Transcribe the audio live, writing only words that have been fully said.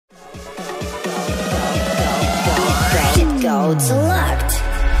Mode select.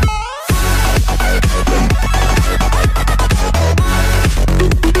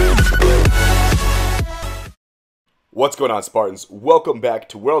 What's going on, Spartans? Welcome back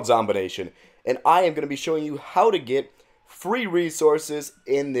to World Zombination, and I am going to be showing you how to get free resources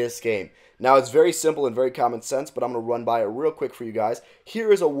in this game. Now, it's very simple and very common sense, but I'm going to run by it real quick for you guys.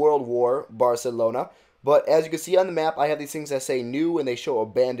 Here is a World War Barcelona, but as you can see on the map, I have these things that say new, and they show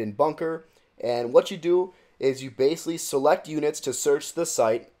abandoned bunker, and what you do is you basically select units to search the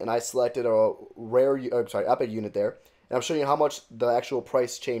site, and I selected a epic unit there, and I'm showing you how much the actual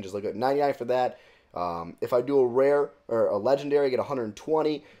price changes. Like 99 for that. If I do a rare or a legendary, I get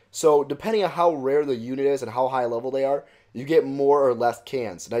 120. So depending on how rare the unit is and how high level they are, you get more or less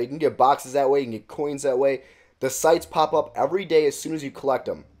cans. Now you can get boxes that way, you can get coins that way. The sites pop up every day as soon as you collect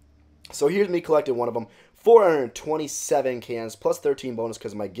them. So here's me collecting one of them. 427 cans plus 13 bonus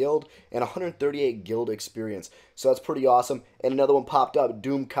because of my guild and 138 guild experience. So that's pretty awesome. And another one popped up,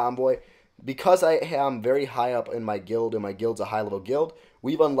 Doom Convoy. Because I am very high up in my guild and my guild's a high level guild,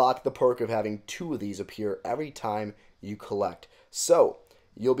 we've unlocked the perk of having 2 of these appear every time you collect. So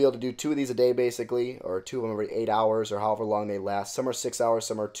you'll be able to do 2 of these a day basically, or 2 of them every 8 hours or however long they last. Some are 6 hours,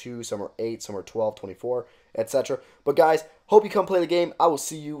 some are 2, some are 8, some are 12, 24, etc. But guys, hope you come play the game. I will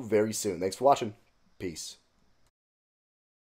see you very soon. Thanks for watching. Peace.